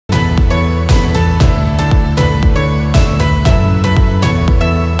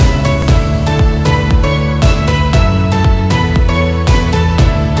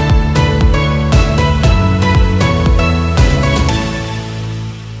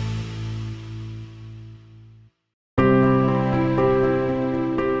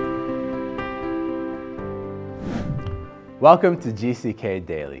Welcome to GCK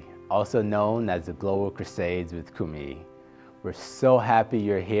Daily, also known as the Global Crusades with Kumuyi. We're so happy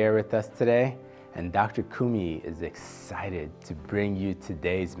you're here with us today, and Dr. Kumuyi is excited to bring you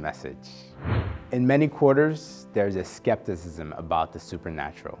today's message. In many quarters, there's a skepticism about the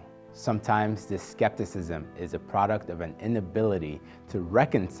supernatural. Sometimes this skepticism is a product of an inability to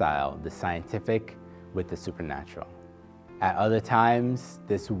reconcile the scientific with the supernatural. At other times,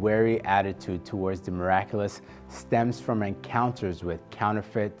 this wary attitude towards the miraculous stems from encounters with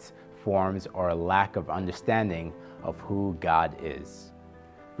counterfeit forms or a lack of understanding of who God is.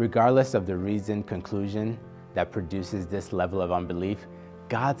 Regardless of the reasoned conclusion that produces this level of unbelief,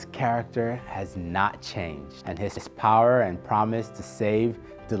 God's character has not changed, and His power and promise to save,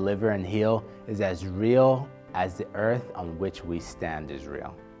 deliver, and heal is as real as the earth on which we stand is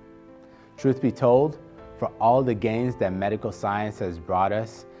real. Truth be told, for all the gains that medical science has brought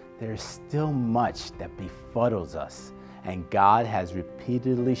us, there is still much that befuddles us, and God has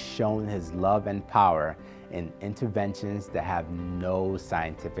repeatedly shown His love and power in interventions that have no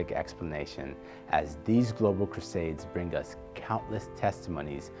scientific explanation, as these global crusades bring us countless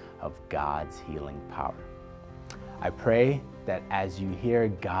testimonies of God's healing power. I pray that as you hear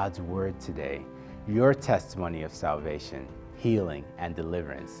God's word today, your testimony of salvation, healing, and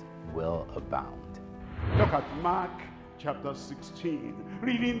deliverance will abound. Look at Mark chapter 16,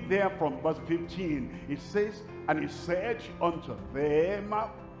 reading there from verse 15. It says, "And he said unto them,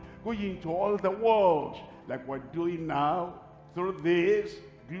 go ye into all the world," like we're doing now, through this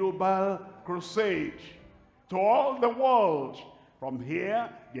global crusade, to all the world, from here,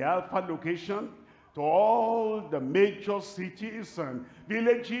 the Alpha location, to all the major cities and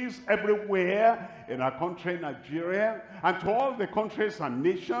villages everywhere in our country, Nigeria, and to all the countries and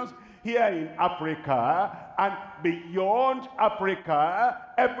nations here in Africa and beyond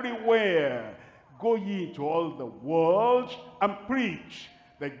Africa, everywhere. Go ye into all the world and preach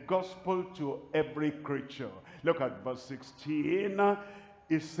the gospel to every creature. Look at verse 16.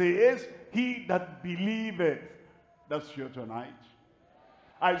 It says, "He that believeth," that's you tonight.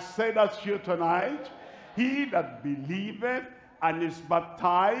 I say that's you tonight. "He that believeth and is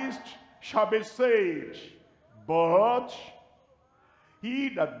baptized shall be saved, but he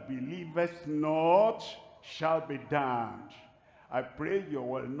that believeth not shall be damned." I pray you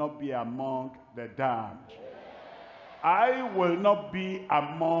will not be among the damned. I will not be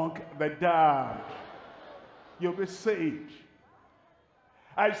among the damned. You'll be saved.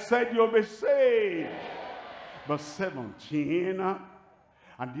 I said you'll be saved. Verse 17,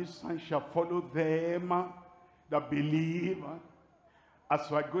 "And this sign shall follow them that believe." As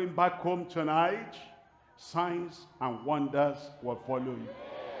we're going back home tonight, signs and wonders will follow you.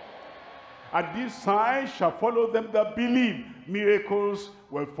 "And these signs shall follow them that believe." Miracles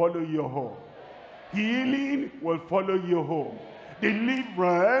will follow you home. Healing will follow you home.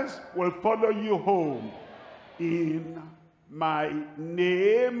 Deliverance will follow you home. "In my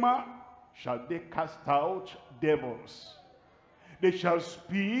name shall they cast out devils. They shall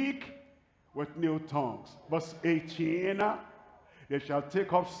speak with new tongues." Verse 18, "They shall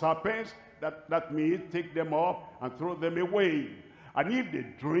take up serpents," that means take them up and throw them away. "And if they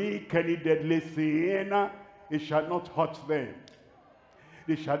drink any deadly thing, it shall not hurt them.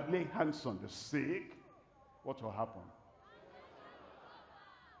 They shall lay hands on the sick." What will happen?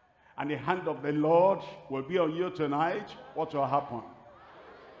 "And the hand of the Lord will be on you tonight." What will happen?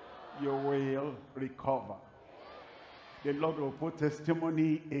 You will recover. The Lord will put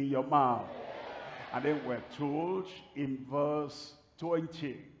testimony in your mouth. And then we're told in verse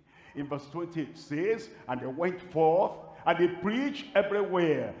 20. In verse 20 it says, "And they went forth, and they preached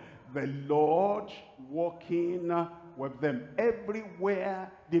everywhere, the Lord walking with them." Everywhere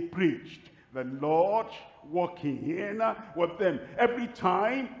they preached, the Lord walking in with them. Every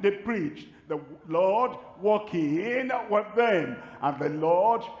time they preached, the Lord walking in with them. And the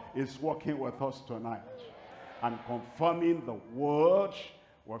Lord is walking with us tonight and confirming the word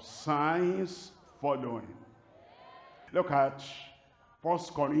with signs following. Look at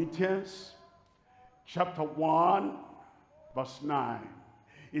 1 Corinthians chapter 1 verse 9.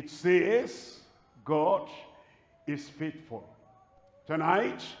 It says, God is faithful.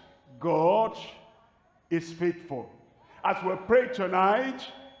 Tonight, God is faithful. As we pray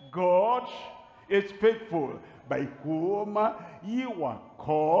tonight, God is faithful, by whom ye were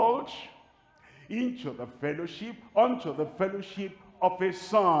called into the fellowship, unto the fellowship of His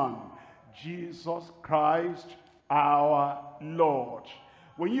Son, Jesus Christ our Lord.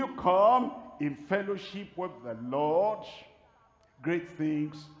 When you come in fellowship with the Lord, great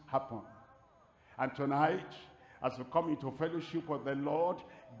things happen. And tonight, as we come into fellowship with the Lord,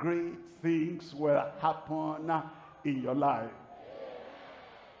 great things will happen in your life.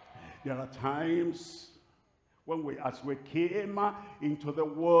 There are times when as we came into the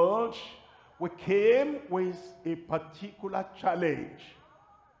world, we came with a particular challenge.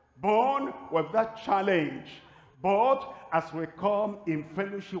 Born with that challenge. But as we come in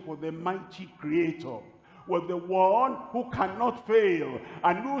fellowship with the mighty Creator, with the one who cannot fail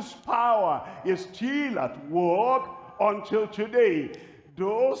and whose power is still at work until today,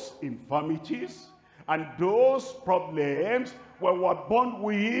 those infirmities and those problems we were born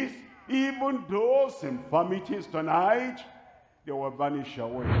with, even those infirmities tonight, they will vanish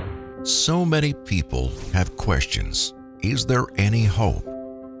away. So many people have questions. Is there any hope?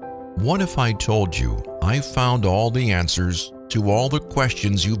 What if I told you I found all the answers to all the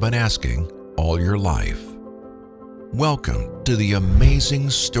questions you've been asking all your life? Welcome to the amazing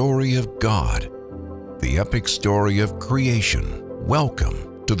story of God, the epic story of creation.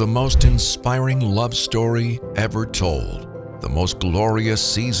 Welcome to the most inspiring love story ever told, the most glorious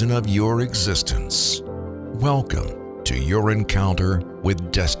season of your existence. Welcome to your encounter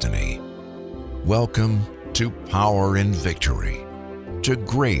with destiny. Welcome to power and victory, to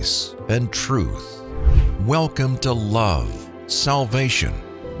grace and truth. Welcome to love, salvation,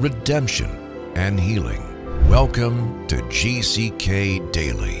 redemption, and healing. Welcome to GCK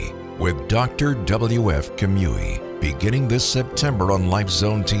Daily with Dr. W.F. Kumuyi, beginning this September on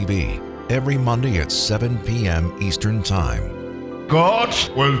LifeZone TV, every Monday at 7 p.m. Eastern Time. God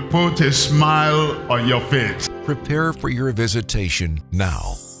will put a smile on your face. Prepare for your visitation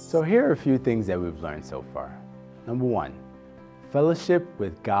now. So here are a few things that we've learned so far. Number one, fellowship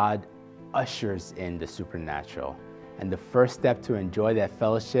with God ushers in the supernatural. And the first step to enjoy that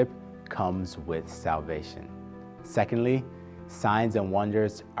fellowship comes with salvation. Secondly, signs and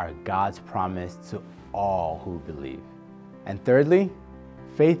wonders are God's promise to all who believe. And thirdly,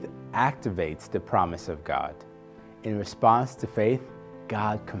 faith activates the promise of God. In response to faith,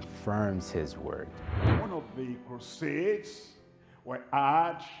 God confirms His word. One of the crusades we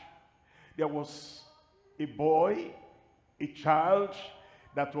had, there was a boy, a child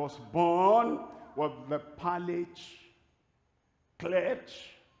that was born with the palate cleft,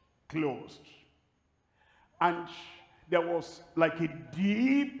 closed. And there was like a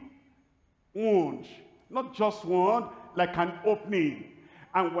deep wound, not just one, like an opening.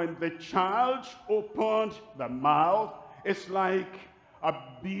 And when the child opened the mouth, it's like a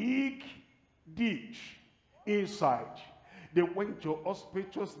big ditch inside. They went to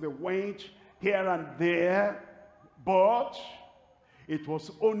hospitals, they went here and there, but it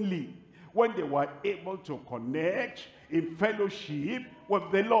was only when they were able to connect in fellowship with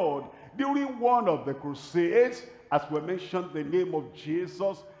the Lord. During one of the crusades, as we mentioned the name of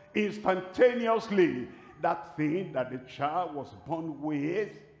Jesus, instantaneously, that thing that the child was born with,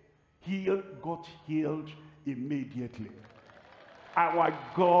 got healed immediately. Our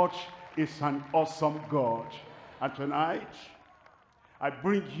God is an awesome God. And tonight, I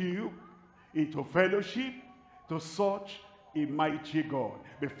bring you into fellowship to such a mighty God.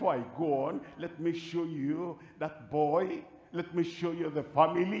 Before I go on, let me show you that boy. Let me show you the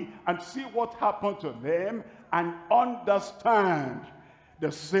family and see what happened to them and understand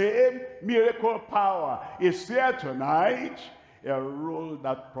the same miracle power is here tonight. He'll roll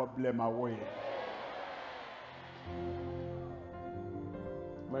that problem away.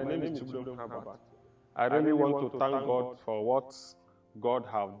 My name is Chibudom Herbert. I really want to thank God for what God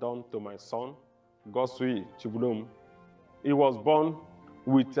have done to my son, Gosui Chibudom. He was born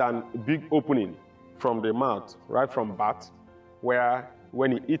with a big opening from the mouth, right from birth, where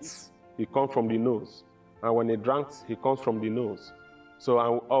when he eats, he comes from the nose. And when he drinks, he comes from the nose.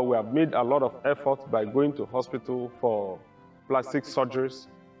 So we have made a lot of effort by going to hospital for plastic surgeries,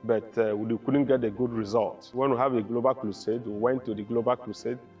 but we couldn't get a good result. When we have a global crusade, we went to the global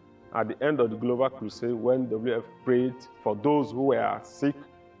crusade. At the end of the global crusade, when WF prayed for those who were sick,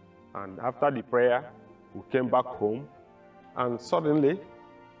 and after the prayer, we came back home, and suddenly,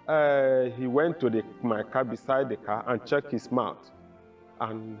 he went to my car beside the car and checked his mouth.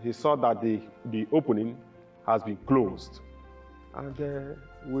 And he saw that the opening has been closed. And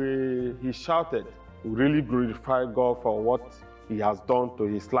he shouted, we really glorify God for what He has done to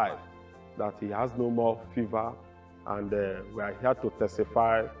his life, that he has no more fever, and we are here to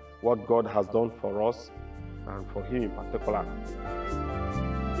testify what God has done for us and for him in particular.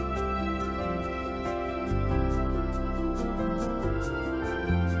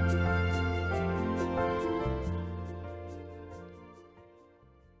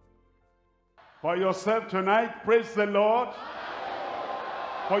 For yourself tonight, praise the Lord.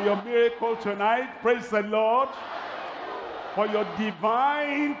 For your miracle tonight, praise the Lord. for your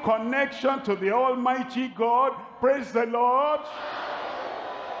divine connection to the Almighty God. Praise the Lord.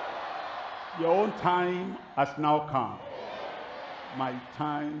 Your own time has now come. My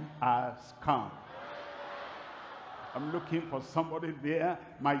time has come. I'm looking for somebody there.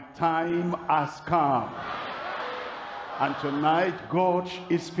 My time has come. And tonight, God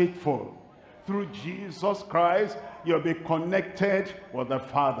is faithful. Through Jesus Christ, you'll be connected with the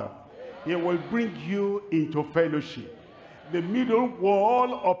Father. He will bring you into fellowship. The middle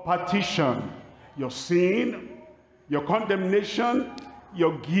wall of partition, your sin, your condemnation,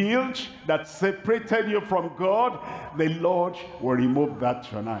 your guilt that separated you from God, the Lord will remove that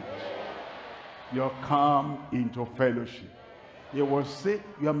tonight. You'll come into fellowship. He will say,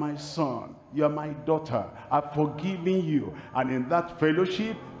 you are my son, you are my daughter, I've forgiven you. And in that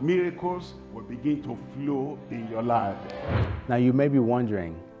fellowship, miracles will begin to flow in your life. Now you may be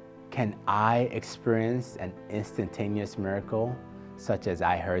wondering, can I experience an instantaneous miracle such as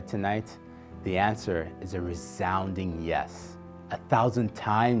I heard tonight? The answer is a resounding yes, 1,000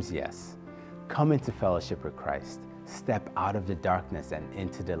 times yes. Come into fellowship with Christ. Step out of the darkness and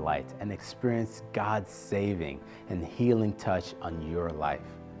into the light and experience God's saving and healing touch on your life.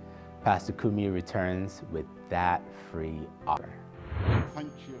 Pastor Kumuyi returns with that free offer.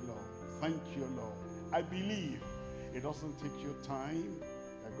 Thank you, Lord. Thank you, Lord. I believe it doesn't take you time.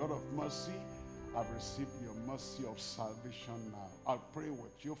 The God of mercy, I've received your mercy of salvation now. I'll pray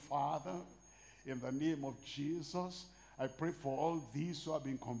with you, Father, in the name of Jesus. I pray for all these who have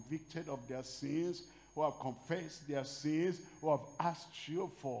been convicted of their sins, who have confessed their sins, who have asked you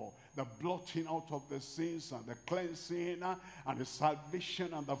for the blotting out of the sins and the cleansing and the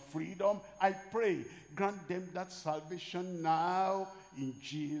salvation and the freedom. I pray, grant them that salvation now in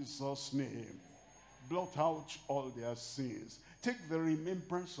Jesus' name. Blot out all their sins. Take the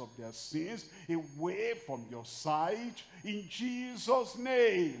remembrance of their sins away from your sight in Jesus'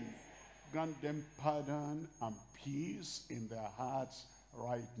 name. Grant them pardon and peace in their hearts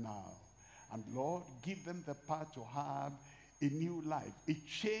right now. And Lord, give them the power to have a new life, a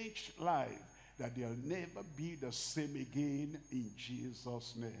changed life, that they'll never be the same again in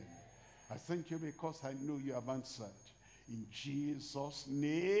Jesus' name. I thank you because I know you have answered. In Jesus'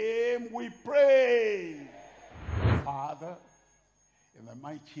 name we pray. Father, in the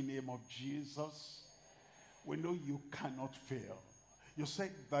mighty name of Jesus, we know you cannot fail. You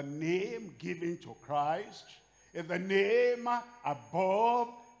said the name given to Christ is the name above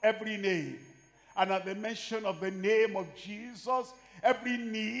every name. And at the mention of the name of Jesus, every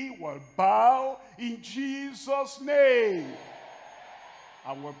knee will bow in Jesus' name.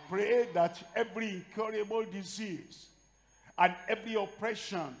 And we pray that every incurable disease and every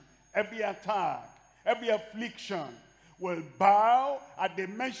oppression, every attack, every affliction will bow at the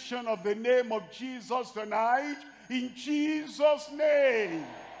mention of the name of Jesus tonight in Jesus' name.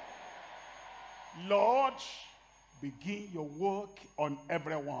 Lord, begin your work on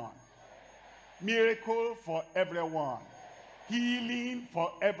everyone. Miracle for everyone. Healing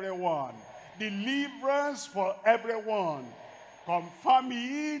for everyone. Deliverance for everyone. Confirm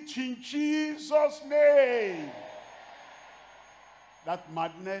it in Jesus' name. That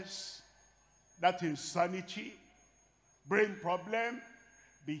madness, that insanity, brain problem,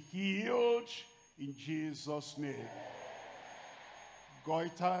 be healed in Jesus' name.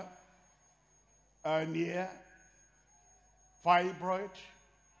 Goiter, hernia, fibroid,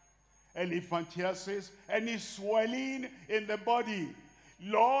 elephantiasis, any swelling in the body,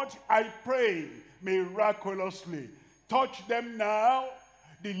 Lord, I pray miraculously, touch them now,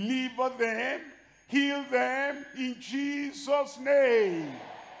 deliver them, heal them in Jesus' name.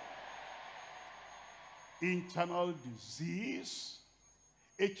 Internal disease,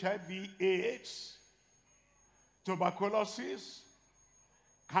 HIV/AIDS, tuberculosis,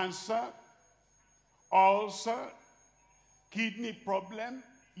 cancer, ulcer, kidney problem,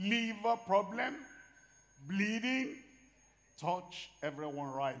 liver problem, bleeding, touch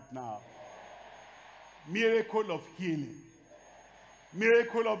everyone right now. Miracle of healing,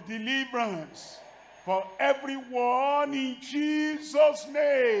 miracle of deliverance for everyone in Jesus'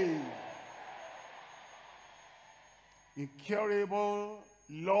 name. Incurable,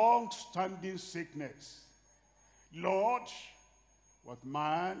 long-standing sickness. Lord, with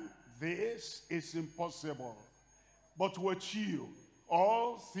man, this is impossible. But with you,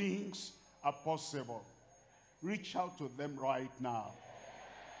 all things are possible. Reach out to them right now.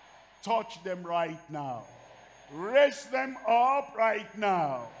 Touch them right now. Raise them up right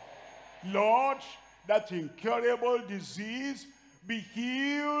now. Lord, that incurable disease be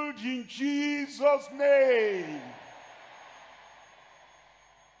healed in Jesus' name.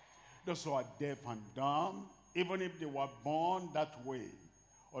 Those who are deaf and dumb, even if they were born that way,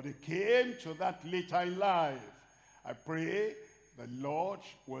 or they came to that later in life, I pray the Lord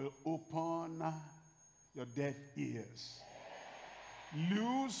will open your deaf ears,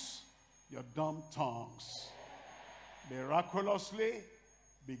 loose your dumb tongues, miraculously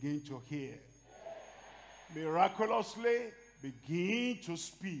begin to hear, miraculously begin to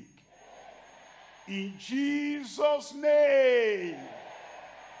speak. In Jesus' name.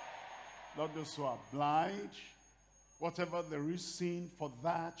 Lord, those who are blind, whatever the reason for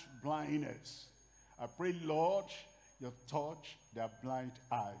that blindness, I pray, Lord, you touch their blind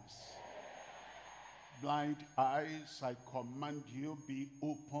eyes. Blind eyes, I command you, be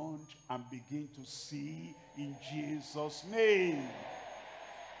opened and begin to see in Jesus' name.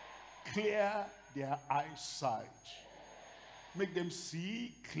 Clear their eyesight. Make them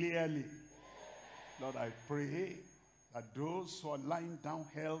see clearly. Lord, I pray that those who are lying down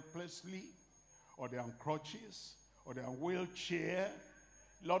helplessly, or they're on crutches, or they're on wheelchair,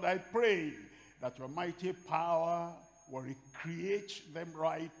 Lord, I pray that your mighty power will recreate them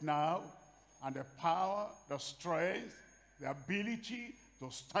right now, and the power, the strength, the ability to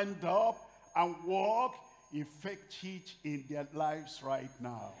stand up and walk, effect it in their lives right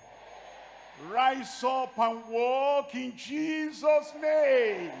now. Rise up and walk in Jesus'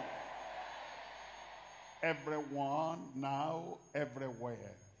 name. Everyone now,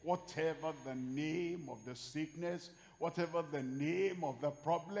 everywhere, whatever the name of the sickness, whatever the name of the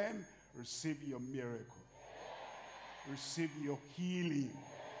problem, receive your miracle. Receive your healing.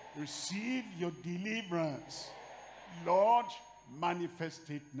 Receive your deliverance. Lord, manifest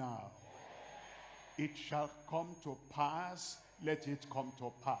it now. It shall come to pass. Let it come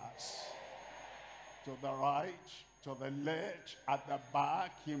to pass. To the right, to the left, at the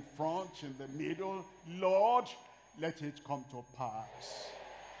back, in front, in the middle. Lord, let it come to pass.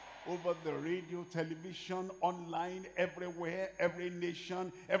 Over the radio, television, online, everywhere, every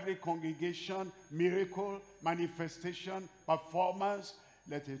nation, every congregation, miracle, manifestation, performance,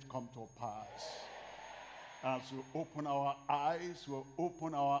 let it come to pass. As we open our eyes, we'll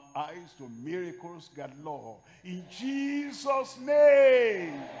open our eyes to miracles galore. In Jesus'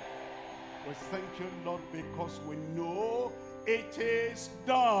 name. We thank you, Lord, because we know it is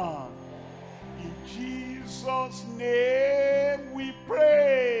done. In Jesus' name we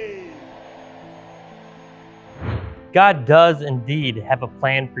pray. God does indeed have a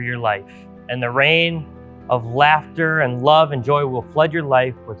plan for your life, and the rain of laughter and love and joy will flood your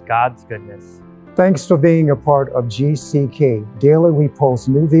life with God's goodness. Thanks for being a part of GCK. Daily we post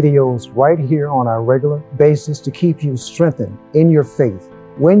new videos right here on our regular basis to keep you strengthened in your faith.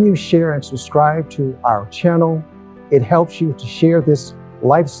 When you share and subscribe to our channel, it helps you to share this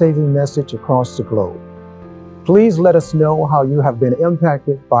life-saving message across the globe. Please let us know how you have been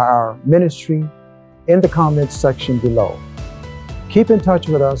impacted by our ministry in the comments section below. Keep in touch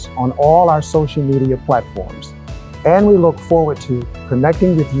with us on all our social media platforms, and we look forward to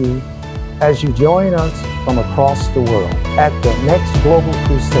connecting with you as you join us from across the world at the next Global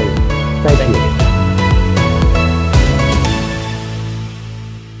Crusade. Thank you.